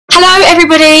Hello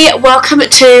everybody, welcome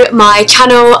to my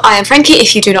channel. I am Frankie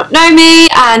if you do not know me,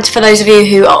 and for those of you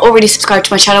who are already subscribed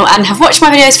to my channel and have watched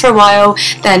my videos for a while,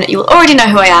 then you will already know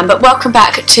who I am, but welcome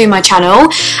back to my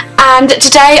channel. And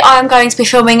today I am going to be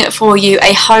filming for you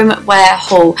a homeware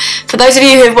haul. For those of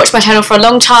you who have watched my channel for a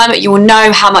long time, you will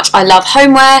know how much I love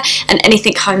homeware and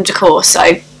anything home decor,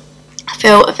 so I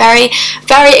feel very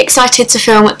excited to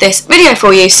film this video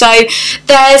for you. So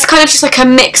there's kind of just like a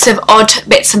mix of odd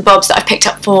bits and bobs that I've picked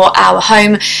up for our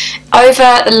home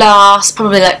over the last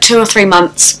probably like 2 or 3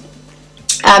 months,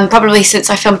 probably since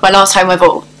I filmed my last homeware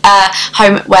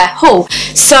haul.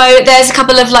 So there's a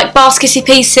couple of like baskety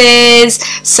pieces,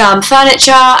 some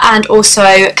furniture, and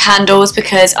also candles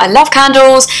because I love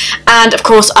candles, and of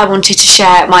course I wanted to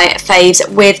share my faves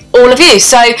with all of you.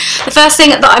 So the first thing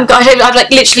that I've like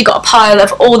literally got a pile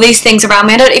of all these things around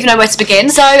me. I don't even know where to begin.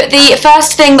 So the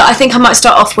first thing that I think I might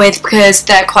start off with, because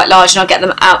they're quite large and I'll get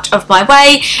them out of my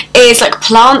way, is like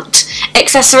plant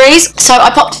accessories. So I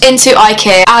popped into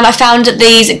IKEA and I found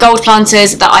these gold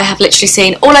planters that I have literally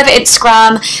seen all over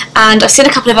Instagram, and I've seen a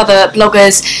couple of other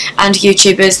bloggers and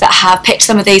YouTubers that have picked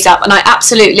some of these up, and I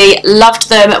absolutely loved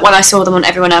them when I saw them on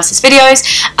everyone else's videos,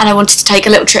 and I wanted to take a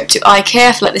little trip to IKEA.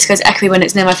 I feel like this goes echoey when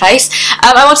it's near my face.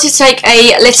 I wanted to take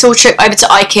a little trip over to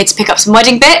IKEA to pick up some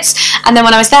wedding bits, and then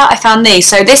when I was there I found these.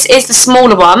 So this is the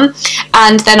smaller one,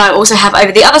 and then I also have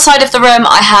over the other side of the room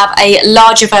I have a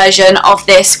larger version of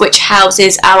this which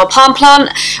houses our palm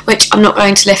plant, which I'm not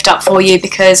going to lift up for you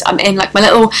because I'm in like my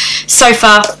little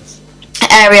sofa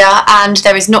area and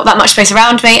there is not that much space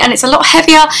around me, and it's a lot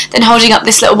heavier than holding up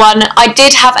this little one. I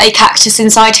did have a cactus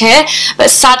inside here,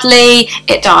 but sadly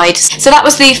it died. So that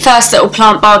was the first little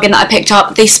plant bargain that I picked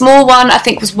up. The small one I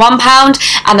think was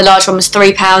 £1 and the large one was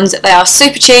 £3. They are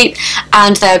super cheap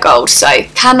and they are gold, so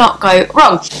cannot go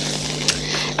wrong.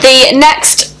 The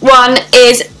next one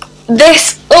is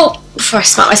this. Oh, before I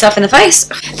smack myself in the face.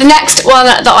 The next one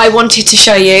that I wanted to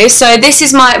show you, so this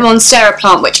is my monstera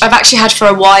plant, which I've actually had for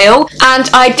a while, and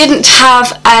I didn't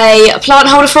have a plant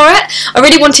holder for it. I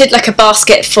really wanted like a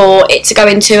basket for it to go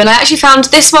into, and I actually found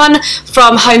this one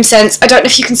from HomeSense. I don't know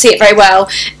if you can see it very well.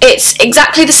 It's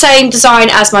exactly the same design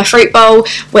as my fruit bowl,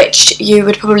 which you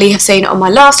would probably have seen on my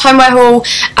last homeware haul,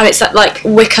 and it's that like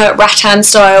wicker rattan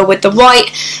style with the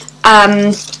white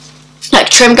like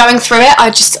trim going through it. I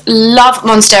just love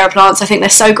monstera plants. I think they're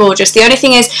so gorgeous. The only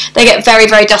thing is they get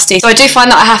very dusty, so I do find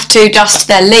that I have to dust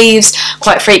their leaves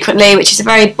quite frequently, which is a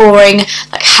very boring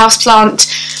like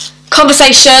houseplant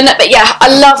conversation. But yeah,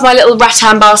 I love my little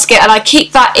rattan basket, and I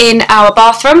keep that in our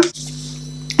bathroom.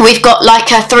 We've got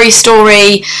like a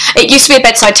 3-storey, it used to be a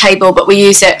bedside table, but we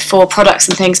use it for products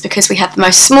and things because we have the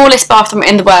most smallest bathroom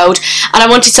in the world, and I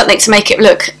wanted something to make it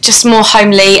look just more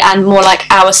homely and more like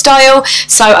our style,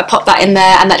 so I popped that in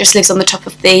there, and that just lives on the top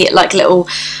of the like little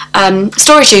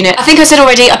storage unit. I think I said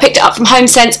already I picked it up from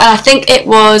HomeSense, and I think it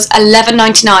was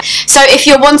 $11.99. So if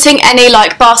you're wanting any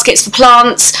like baskets for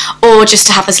plants or just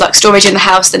to have as like storage in the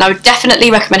house, then I would definitely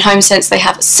recommend HomeSense. They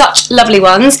have such lovely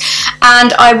ones,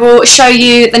 and I will show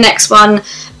you the next one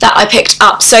that I picked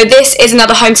up. So this is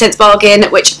another HomeSense bargain,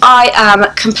 which I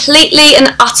am completely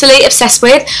and utterly obsessed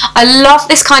with. I love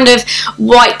this kind of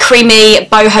white creamy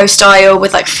boho style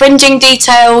with like fringing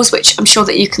details, which I'm sure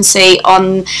that you can see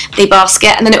on the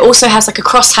basket, and then it also has like a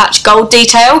crosshatch gold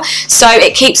detail, so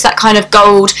it keeps that kind of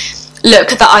gold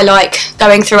look that I like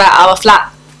going throughout our flat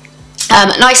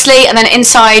nicely. And then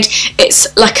inside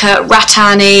it's like a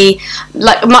rattan-y,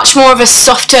 like much more of a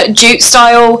softer jute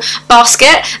style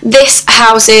basket. This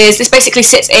basically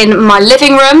sits in my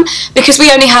living room because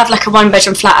we only have like a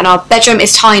 1-bedroom flat and our bedroom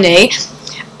is tiny.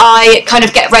 I kind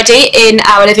of get ready in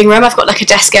our living room. I've got like a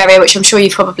desk area, which I'm sure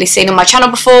you've probably seen on my channel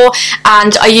before,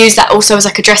 and I use that also as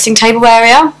like a dressing table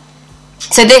area.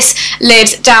 So this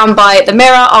lives down by the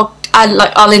mirror.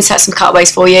 I'll insert some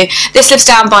cutaways for you. This lives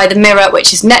down by the mirror,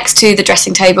 which is next to the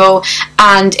dressing table,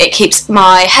 and it keeps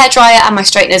my hairdryer and my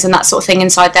straighteners and that sort of thing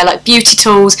inside there, like beauty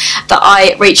tools that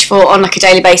I reach for on like a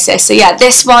daily basis. So yeah,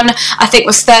 this one I think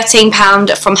was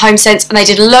 £13 from HomeSense, and they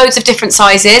did loads of different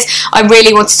sizes. I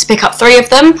really wanted to pick up 3 of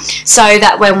them so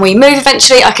that when we move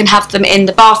eventually I can have them in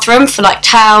the bathroom for like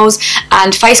towels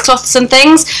and face cloths and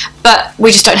things, but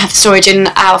we just don't have the storage in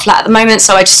our flat at the moment,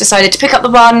 so I just decided to pick up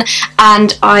the one,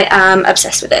 and I am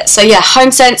obsessed with it. So yeah,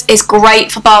 HomeSense is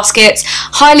great for baskets.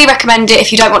 Highly recommend it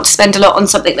if you don't want to spend a lot on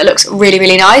something that looks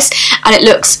really nice, and it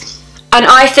looks And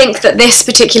I think that this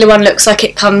particular one looks like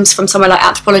it comes from somewhere like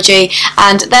Anthropology,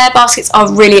 and their baskets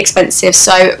are really expensive,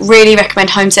 so really recommend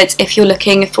HomeSense if you're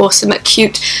looking for some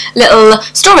cute little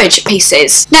storage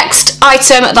pieces. Next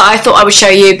item that I thought I would show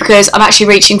you, because I'm actually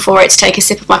reaching for it to take a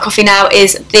sip of my coffee now,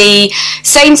 is the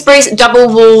Sainsbury's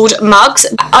double-walled mugs.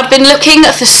 I've been looking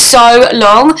for so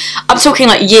long, I'm talking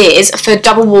like years, for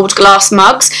double-walled glass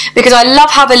mugs, because I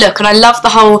love how they look, and I love the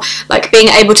whole like being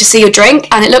able to see your drink,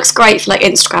 and it looks great for like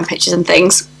Instagram pictures and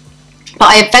things. But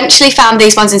I eventually found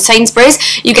these ones in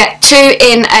Sainsbury's. You get 2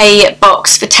 in a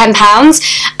box for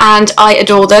 £10 and I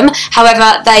adore them.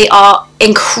 However, they are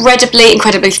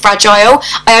incredibly fragile.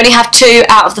 I only have 2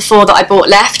 out of the 4 that I bought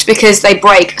left because they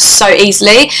break so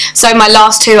easily. So my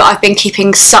last 2 I've been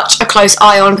keeping such a close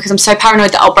eye on because I'm so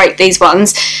paranoid that I'll break these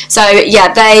ones. So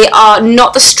yeah, they are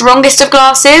not the strongest of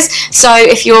glasses. So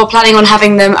if you're planning on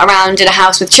having them around in a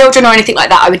house with children or anything like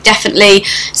that, I would definitely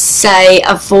say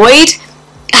avoid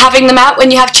having them out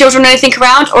when you have children or anything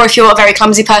around, or if you're a very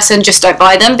clumsy person, just don't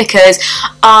buy them, because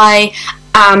I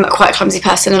am quite a clumsy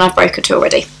person and I've broken 2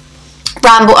 already.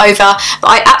 Ramble over, but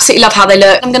I absolutely love how they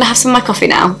look. I'm going to have some of my coffee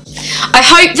now. I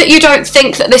hope that you don't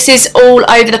think that this is all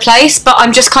over the place, but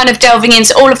I'm just kind of delving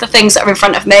into all of the things that are in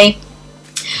front of me,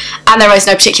 and there is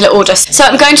no particular order. So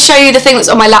I'm going to show you the thing that's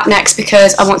on my lap next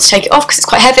because I want to take it off because it's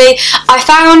quite heavy. I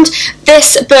found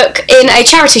this book in a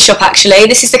charity shop actually.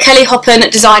 This is the Kelly Hoppen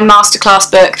Design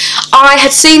Masterclass book. I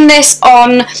had seen this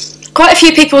on quite a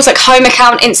few people's like home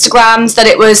account Instagrams, that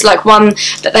it was like one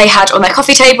that they had on their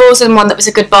coffee tables and one that was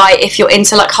a good buy if you're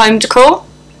into like home decor.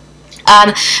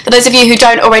 For those of you who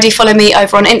don't already follow me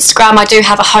over on Instagram, I do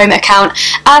have a home account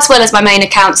as well as my main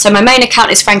account. So my main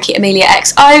account is Frankie Amelia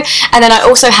XO, and then I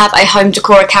also have a home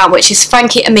decor account which is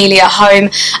Frankie Amelia Home.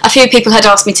 A few people had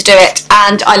asked me to do it,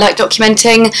 and I like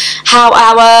documenting how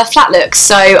our flat looks,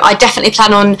 so I definitely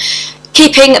plan on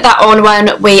keeping that on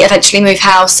when we eventually move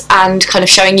house and kind of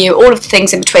showing you all of the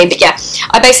things in between. But yeah,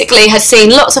 I basically had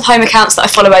seen lots of home accounts that I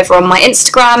follow over on my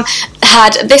Instagram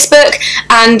had this book,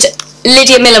 and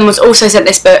Lydia Millen was also sent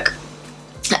this book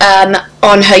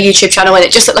on her YouTube channel, and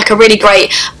it just looked like a really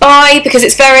great buy because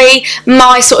it's very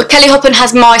my sort of, Kelly Hoppen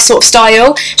has my sort of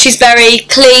style. She's very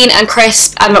clean and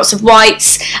crisp and lots of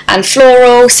whites and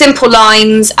floral, simple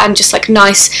lines and just like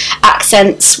nice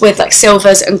accents with like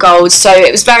silvers and golds. So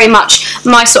it was very much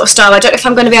my sort of style. I don't know if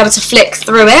I'm going to be able to flick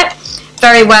through it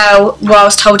very well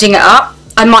whilst holding it up.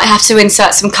 I might have to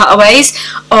insert some cutaways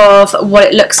of what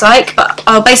it looks like, but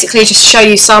I'll basically just show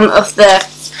you some of the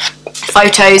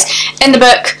photos in the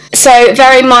book. So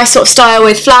very my sort of style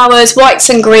with flowers, whites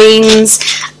and greens,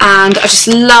 and I just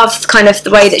love kind of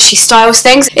the way that she styles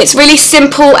things. It's really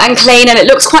simple and clean, and it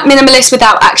looks quite minimalist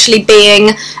without actually being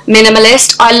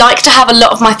minimalist. I like to have a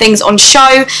lot of my things on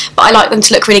show, but I like them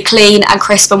to look really clean and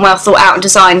crisp and well thought out and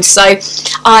designed. So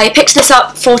I picked this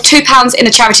up for £2 in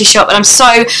a charity shop, and I'm so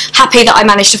happy that I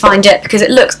managed to find it because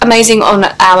it looks amazing on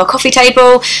our coffee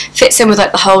table, fits in with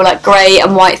like the whole like grey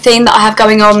and white theme that I have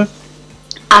going on.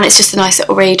 And it's just a nice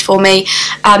little read for me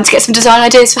to get some design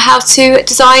ideas for how to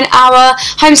design our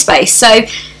home space. So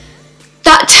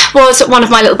that was one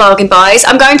of my little bargain buys.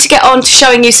 I'm going to get on to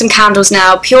showing you some candles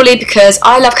now, purely because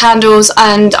I love candles,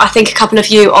 and I think a couple of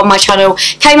you on my channel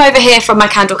came over here from my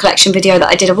candle collection video that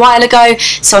I did a while ago,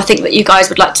 so I think that you guys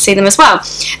would like to see them as well.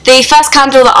 The first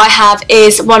candle that I have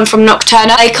is one from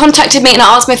Nocturna. They contacted me and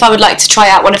asked me if I would like to try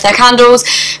out one of their candles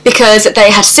because they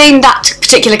had seen that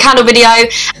particular candle video,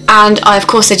 and I of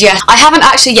course said yes. I haven't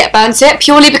actually yet burnt it,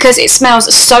 purely because it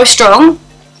smells so strong.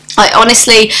 I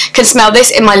honestly can smell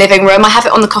this in my living room. I have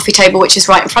it on the coffee table, which is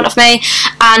right in front of me,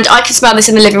 and I can smell this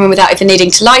in the living room without even needing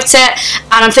to light it.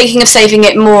 And I'm thinking of saving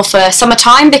it more for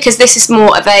summertime because this is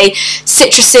more of a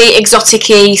citrusy,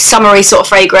 exotic-y, summery sort of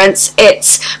fragrance.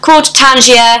 It's called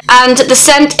Tangier, and the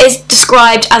scent is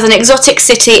described as an exotic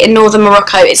city in northern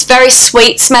Morocco. It's very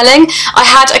sweet smelling. I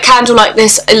had a candle like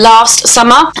this last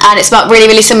summer, and it smelled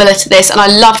really similar to this, and I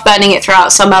loved burning it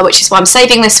throughout summer, which is why I'm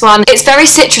saving this one. It's very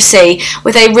citrusy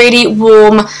with a really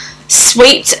warm,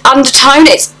 sweet undertone.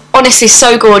 It's honestly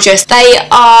so gorgeous. They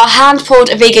are hand-poured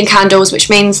vegan candles, which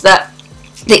means that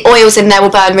the oils in there will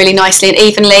burn really nicely and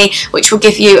evenly, which will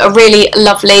give you a really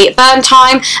lovely burn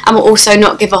time and will also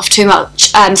not give off too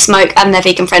much smoke, and they're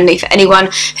vegan friendly for anyone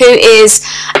who is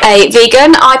a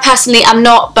vegan. I personally am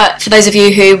not, but for those of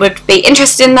you who would be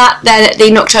interested in that, then the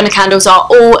Nocturna candles are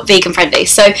all vegan friendly.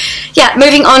 So yeah,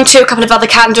 moving on to a couple of other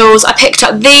candles. I picked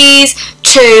up these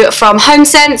 2 from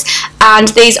HomeSense, and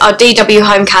these are DW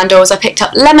Home candles. I picked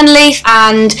up Lemon Leaf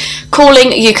and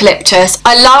Cooling Eucalyptus.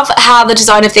 I love how the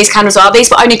design of these candles are. These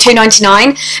were only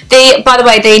 £2.99. By the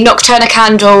way, the Nocturna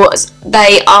candles,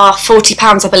 they are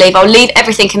 £40, I believe. I'll leave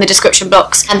everything in the description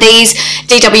box. And these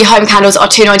DW home candles are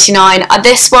 £2.99.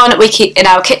 This one we keep in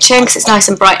our kitchen because it's nice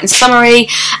and bright and summery.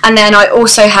 And then I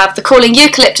also have the Cooling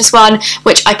Eucalyptus one,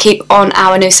 which I keep on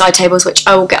our new side tables, which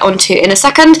I will get onto in a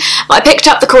second. But I picked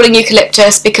up the Cooling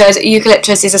Eucalyptus because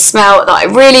eucalyptus is a smell that I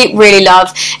really, really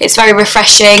love. It's very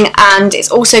refreshing and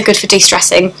it's also good for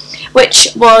de-stressing, which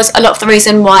was a lot of the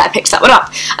reason why I picked that one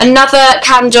up. Another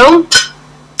candle,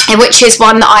 which is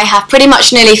one that I have pretty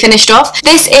much nearly finished off.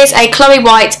 This is a Chloe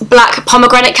White black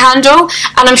pomegranate candle,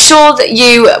 and I'm sure that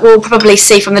you will probably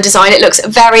see from the design it looks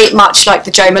very much like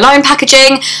the Jo Malone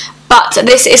packaging, but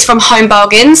this is from Home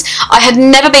Bargains. I had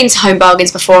never been to Home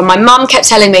Bargains before, and my mum kept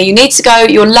telling me, you need to go,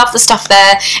 you'll love the stuff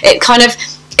there. It's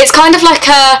kind of like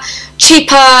a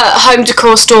cheaper home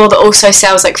decor store that also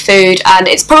sells like food, and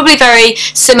it's probably very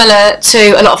similar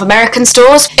to a lot of American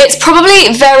stores. It's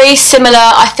probably very similar,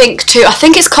 I think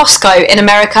it's Costco in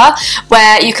America,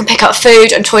 where you can pick up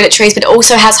food and toiletries, but it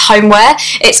also has homeware.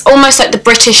 It's almost like the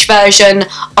British version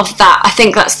of that. I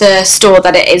think that's the store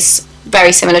that it is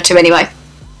very similar to anyway.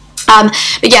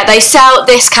 But yeah, they sell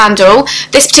this candle.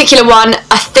 This particular one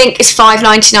I think is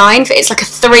 £5.99. It's like a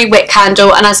 3-wick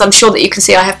candle, and as I'm sure that you can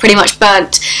see, I have pretty much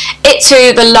burnt it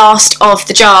to the last of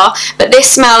the jar. But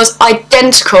this smells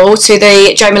identical to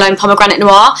the Jo Malone Pomegranate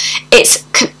Noir. It's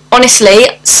honestly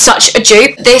such a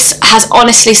dupe. This has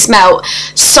honestly smelled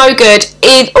so good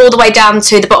all the way down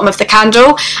to the bottom of the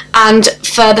candle, and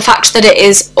for the fact that it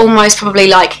is almost probably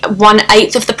like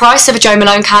 1/8 of the price of a Jo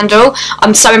Malone candle,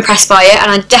 I'm so impressed by it,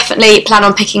 and I definitely plan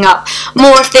on picking up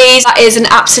more of these. That is an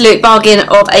absolute bargain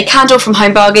of a candle from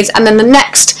Home Bargains. And then the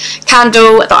next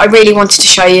candle that I really wanted to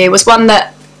show you was one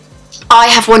that I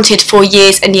have wanted for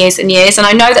years and years and years, and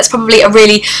I know that's probably a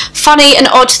really funny and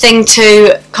odd thing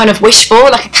to kind of wish for,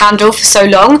 like a candle for so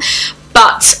long,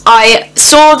 but I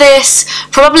saw this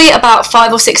probably about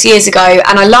 5 or 6 years ago,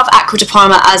 and I love Acqua di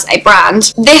Parma as a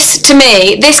brand. This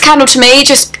candle to me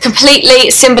just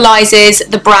completely symbolises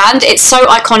the brand. It's so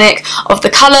iconic of the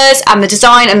colours and the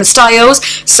design and the styles,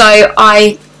 so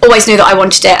I always knew that I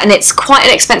wanted it, and it's quite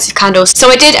an expensive candle,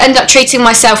 so I did end up treating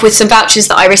myself with some vouchers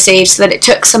that I received so that it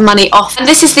took some money off. And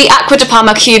this is the Acqua di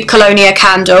Parma Cube Colonia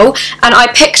candle, and I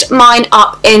picked mine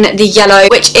up in the yellow,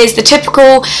 which is the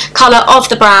typical colour of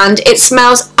the brand. It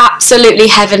smells absolutely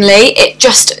heavenly. It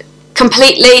just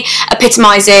completely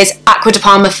epitomises Acqua di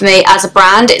Parma for me as a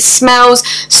brand. It smells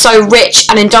so rich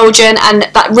and indulgent, and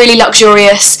that really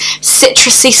luxurious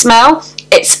citrusy smell.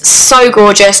 It's so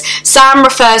gorgeous. Sam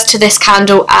refers to this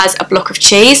candle as a block of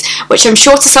cheese, which I'm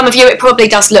sure to some of you it probably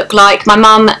does look like. My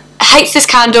mum hates this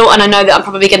candle, and I know that I'm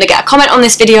probably going to get a comment on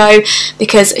this video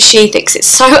because she thinks it's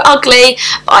so ugly,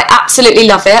 but I absolutely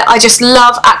love it. I just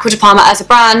love Acqua di Parma as a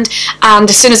brand, and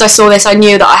as soon as I saw this I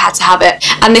knew that I had to have it.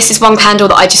 And this is one candle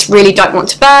that I just really don't want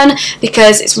to burn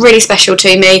because it's really special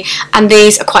to me, and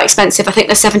these are quite expensive. I think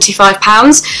they're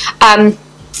 £75.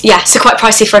 Yeah, so quite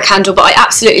pricey for a candle, but I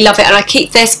absolutely love it, and I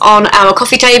keep this on our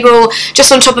coffee table,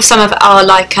 just on top of some of our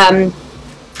like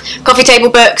coffee table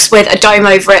books with a dome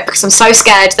over it, because I'm so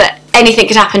scared that anything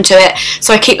could happen to it,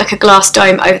 so I keep like a glass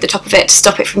dome over the top of it to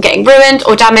stop it from getting ruined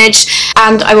or damaged.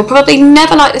 And I will probably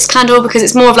never light this candle because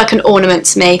it's more of like an ornament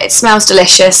to me. It smells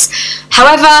delicious,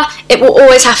 however it will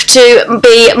always have to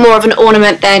be more of an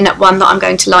ornament than one that I'm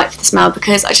going to light for the smell,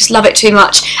 because I just love it too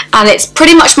much, and it's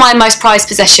pretty much my most prized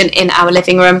possession in our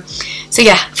living room. So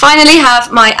yeah, finally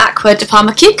have my Acqua di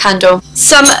Parma Cube candle.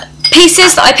 Some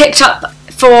pieces that I picked up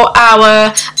for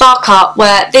our bar cart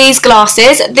were these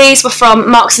glasses. These were from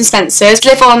Marks and Spencer's,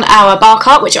 live on our bar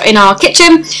cart, which are in our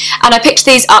kitchen, and I picked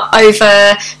these up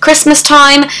over Christmas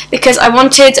time because I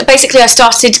wanted, basically I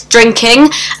started drinking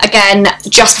again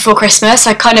just before Christmas.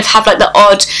 I kind of have like the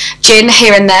odd gin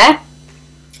here and there,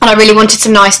 and I really wanted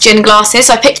some nice gin glasses,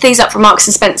 so I picked these up from Marks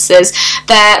and Spencer's.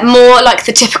 They're more like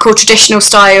the typical traditional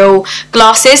style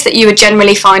glasses that you would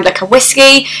generally find like a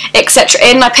whiskey, etc.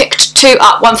 in. I picked 2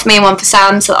 up, one for me and one for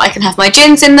Sam, so that I can have my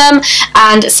gins in them,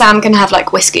 and Sam can have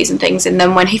like whiskies and things in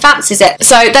them when he fancies it.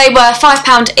 So they were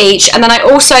 £5 each, and then I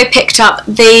also picked up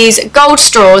these gold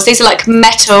straws. These are like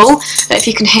metal, I don't know if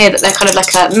you can hear that they're kind of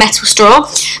like a metal straw.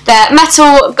 They're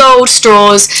metal gold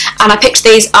straws, and I picked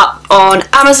these up on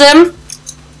Amazon.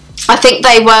 I think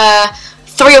they were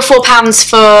 £3 or £4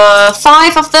 for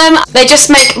 5 of them. They just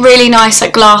make really nice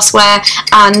like glassware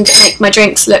and make my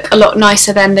drinks look a lot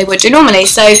nicer than they would do normally.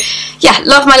 So yeah,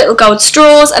 love my little gold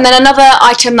straws. And then another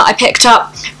item that I picked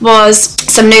up was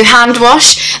some new hand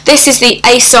wash. This is the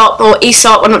Aesop or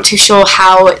Aesop, I'm not too sure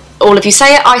how all of you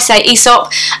say it. I say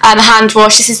Aesop hand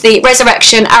wash. This is the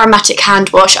Resurrection Aromatic Hand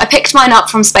Wash. I picked mine up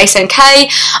from Space NK.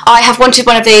 I have wanted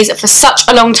one of these for such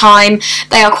a long time.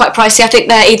 They are quite pricey. I think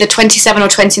they're either £27 or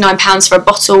 £29 for a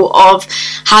bottle of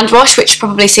hand wash, which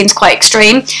probably seems quite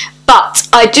extreme. But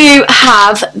I do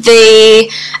have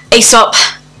the Aesop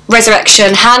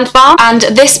Resurrection hand balm, and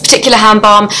this particular hand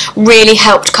balm really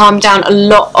helped calm down a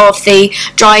lot of the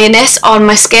dryness on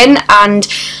my skin and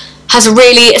has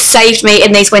really saved me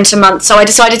in these winter months. So I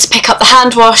decided to pick up the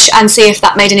hand wash and see if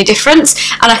that made any difference,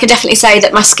 and I can definitely say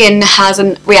that my skin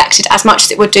hasn't reacted as much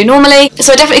as it would do normally.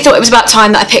 So I definitely thought it was about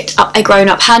time that I picked up a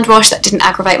grown-up hand wash that didn't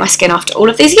aggravate my skin after all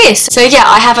of these years. So yeah,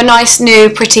 I have a nice new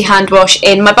pretty hand wash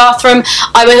in my bathroom.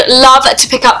 I would love to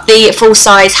pick up the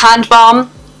full-size hand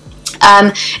balm.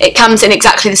 It comes in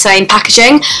exactly the same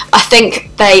packaging. I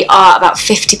think they are about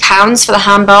 £50 for the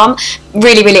hand balm.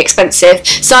 Really, really expensive.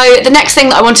 So the next thing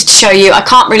that I wanted to show you, I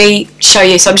can't really show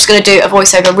you, so I'm just going to do a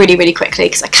voiceover really, really quickly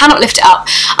because I cannot lift it up.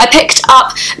 I picked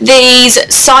up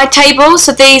these side tables.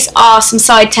 So these are some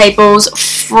side tables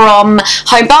from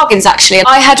Home Bargains actually.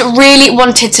 I had really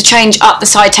wanted to change up the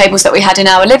side tables that we had in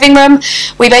our living room.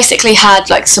 We basically had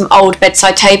like some old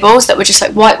bedside tables that were just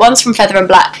like white ones from Feather and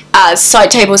Black as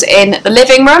side tables in the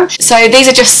living room. So these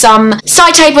are just some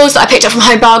side tables that I picked up from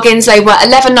Home Bargains. They were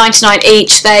 £11.99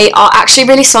 each. They are actually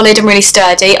really solid and really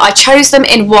sturdy. I chose them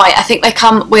in white. I think they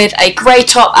come with a grey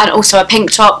top and also a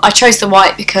pink top. I chose the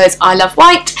white because I love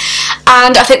white,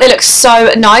 and I think they look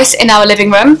so nice in our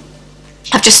living room.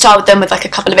 I've just styled them with like a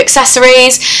couple of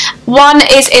accessories. One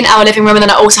is in our living room, and then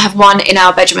I also have one in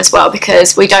our bedroom as well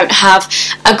because we don't have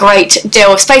a great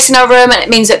deal of space in our room, and it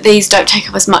means that these don't take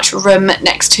up as much room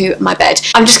next to my bed.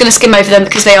 I'm just going to skim over them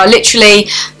because they are literally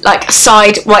like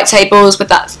side white tables with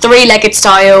that three-legged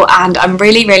style, and I'm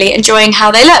really, really enjoying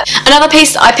how they look. Another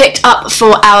piece that I picked up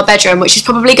for our bedroom, which is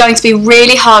probably going to be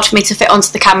really hard for me to fit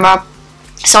onto the camera,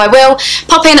 so I will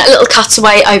pop in a little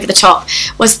cutaway over the top,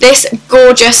 was this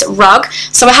gorgeous rug.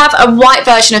 So I have a white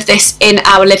version of this in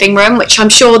our living room, which I'm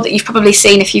sure that you've probably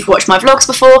seen if you've watched my vlogs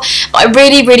before, but I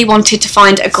really, really wanted to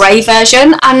find a grey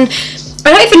version, and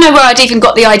I don't even know where I'd even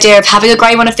got the idea of having a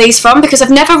grey one of these from because I've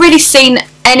never really seen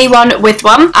anyone with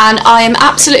one, and I am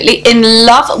absolutely in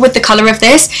love with the colour of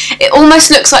this. It almost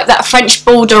looks like that French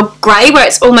Bulldog grey where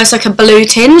it's almost like a blue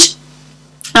tinge.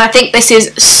 And I think this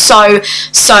is so,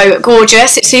 so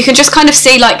gorgeous. So you can just kind of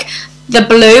see like the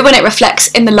blue when it reflects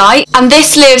in the light. And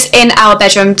this lives in our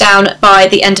bedroom down by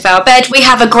the end of our bed. We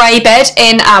have a grey bed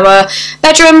in our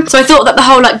bedroom, so I thought that the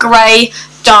whole like grey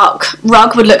dark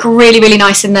rug would look really, really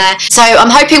nice in there. So I'm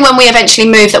hoping when we eventually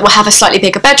move that we'll have a slightly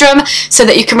bigger bedroom so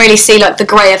that you can really see like the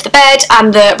grey of the bed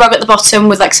and the rug at the bottom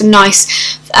with like some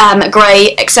nice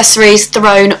grey accessories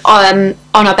thrown on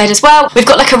our bed as well. We've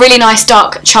got like a really nice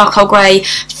dark charcoal grey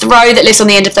throw that lives on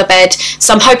the end of the bed,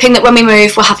 so I'm hoping that when we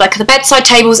move we'll have like the bedside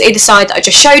tables either side that I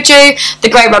just showed you, the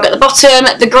grey rug at the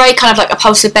bottom, the grey kind of like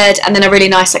upholstered bed, and then a really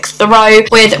nice like throw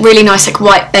with really nice like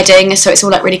white bedding, so it's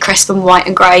all like really crisp and white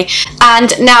and grey.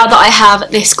 And now that I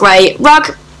have this grey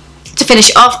rug to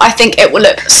finish off, I think it will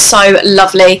look so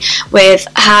lovely with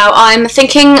how I'm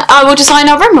thinking I will design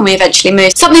our room when we eventually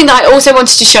move. Something that I also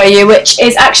wanted to show you, which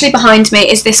is actually behind me,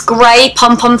 is this grey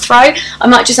pom-pom throw. I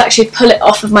might just actually pull it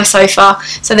off of my sofa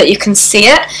so that you can see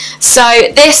it. So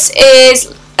this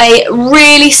is a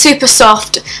really super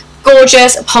soft,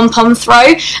 gorgeous pom-pom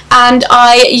throw, and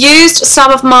I used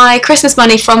some of my Christmas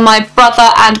money from my brother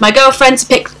and my girlfriend to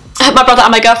pick from my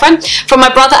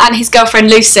brother and his girlfriend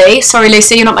Lucy. Sorry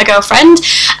Lucy, you're not my girlfriend.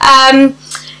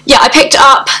 Yeah, I picked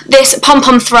up this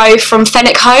pom-pom throw from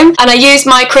Fenwick Home, and I used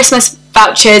my Christmas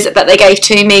vouchers that they gave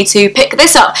to me to pick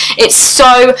this up. It's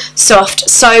so soft,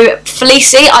 so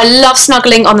fleecy. I love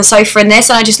snuggling on the sofa in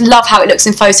this, and I just love how it looks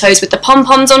in photos with the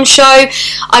pom-poms on show.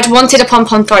 I'd wanted a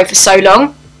pom-pom throw for so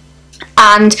long,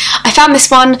 and I found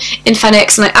this one in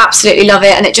Fenwick's and I absolutely love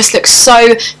it, and it just looks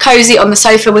so cosy on the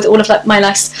sofa with all of like my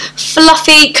nice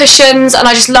fluffy cushions, and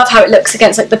I just love how it looks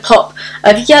against like the pop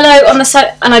of yellow on the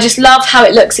sofa, and I just love how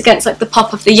it looks against like the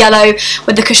pop of the yellow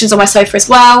with the cushions on my sofa as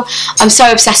well. I'm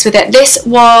so obsessed with it. This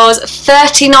was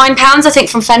 £39 I think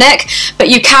from Fenwick, but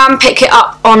you can pick it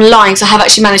up online, so I have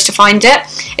actually managed to find it.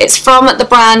 It's from the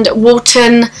brand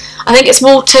Walton, I think it's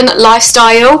Walton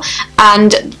Lifestyle,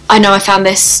 and I know I found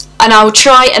this and I'll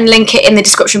try and link it in the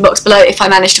description box below if I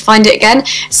manage to find it again.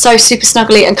 So super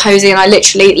snuggly and cozy, and I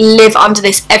literally live under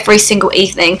this every single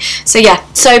evening. So yeah,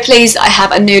 so pleased I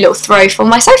have a new little throw for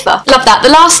my sofa. Love that. The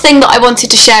last thing that I wanted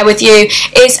to share with you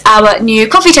is our new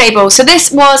coffee table. So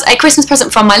this was a Christmas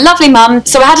present from my lovely mum.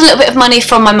 So I had a little bit of money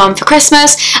from my mum for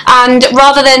Christmas, and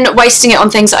rather than wasting it on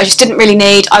things that I just didn't really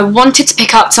need, I wanted to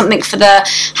pick up something for the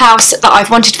house that I've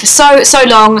wanted for so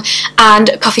long, and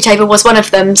a coffee table was one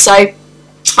of them. So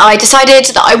I decided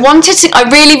that I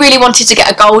really wanted to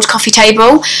get a gold coffee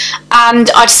table, and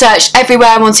I'd searched everywhere.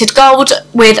 I wanted gold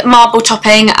with marble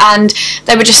topping, and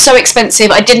they were just so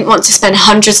expensive. I didn't want to spend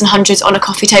hundreds and hundreds on a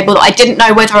coffee table that I didn't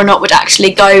know whether or not would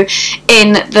actually go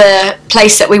in the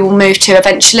place that we will move to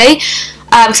eventually.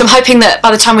 Because I'm hoping that by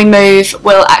the time we move,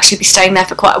 we'll actually be staying there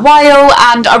for quite a while,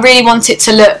 and I really want it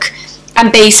to look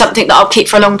and be something that I'll keep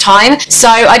for a long time. So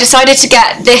I decided to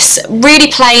get this really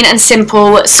plain and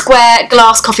simple square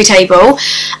glass coffee table,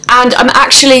 and I'm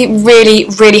actually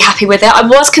really happy with it. I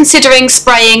was considering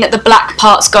spraying the black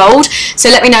parts gold, so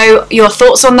let me know your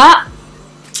thoughts on that.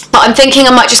 But I'm thinking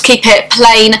I might just keep it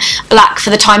plain black for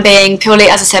the time being, purely,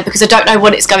 as I said, because I don't know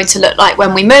what it's going to look like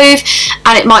when we move,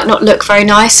 and it might not look very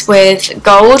nice with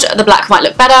gold. The black might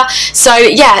look better. So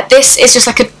yeah, this is just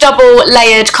like a double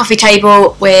layered coffee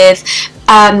table with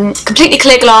completely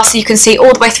clear glass, so you can see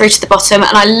all the way through to the bottom,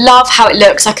 and I love how it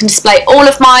looks. I can display all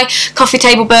of my coffee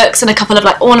table books and a couple of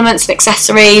like ornaments and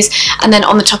accessories, and then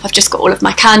on the top I've just got all of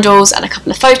my candles and a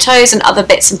couple of photos and other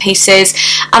bits and pieces,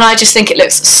 and I just think it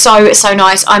looks so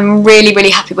nice. I'm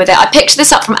really happy with it. I picked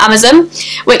this up from Amazon,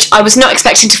 which I was not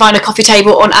expecting to find a coffee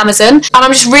table on Amazon, and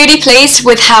I'm just really pleased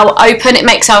with how open it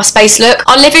makes our space look.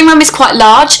 Our living room is quite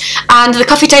large, and the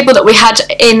coffee table that we had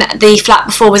in the flat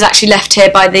before was actually left here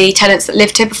by the tenants that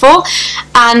lived here before,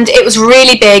 and it was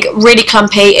really big, really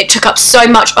clumpy. It took up so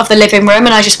much of the living room, and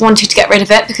I just wanted to get rid of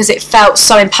it because it felt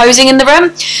so imposing in the room,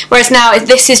 whereas now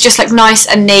this is just like nice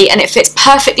and neat, and it fits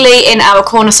perfectly in our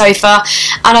corner sofa,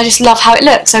 and I just love how it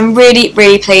looks. I'm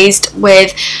really pleased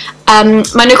with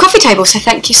my new coffee table, so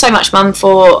thank you so much, Mum,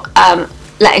 for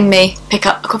letting me pick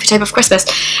up a coffee table for Christmas.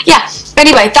 Yeah,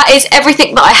 anyway, that is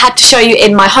everything that I had to show you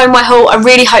in my homeware haul. I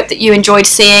really hope that you enjoyed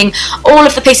seeing all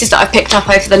of the pieces that I've picked up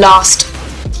over the last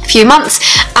few months,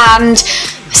 and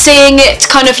seeing it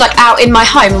kind of like out in my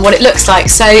home and what it looks like.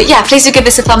 So yeah, please do give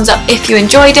this a thumbs up if you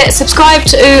enjoyed it, subscribe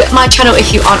to my channel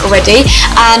if you aren't already,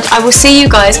 and I will see you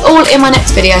guys all in my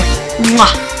next video.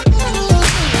 Mwah.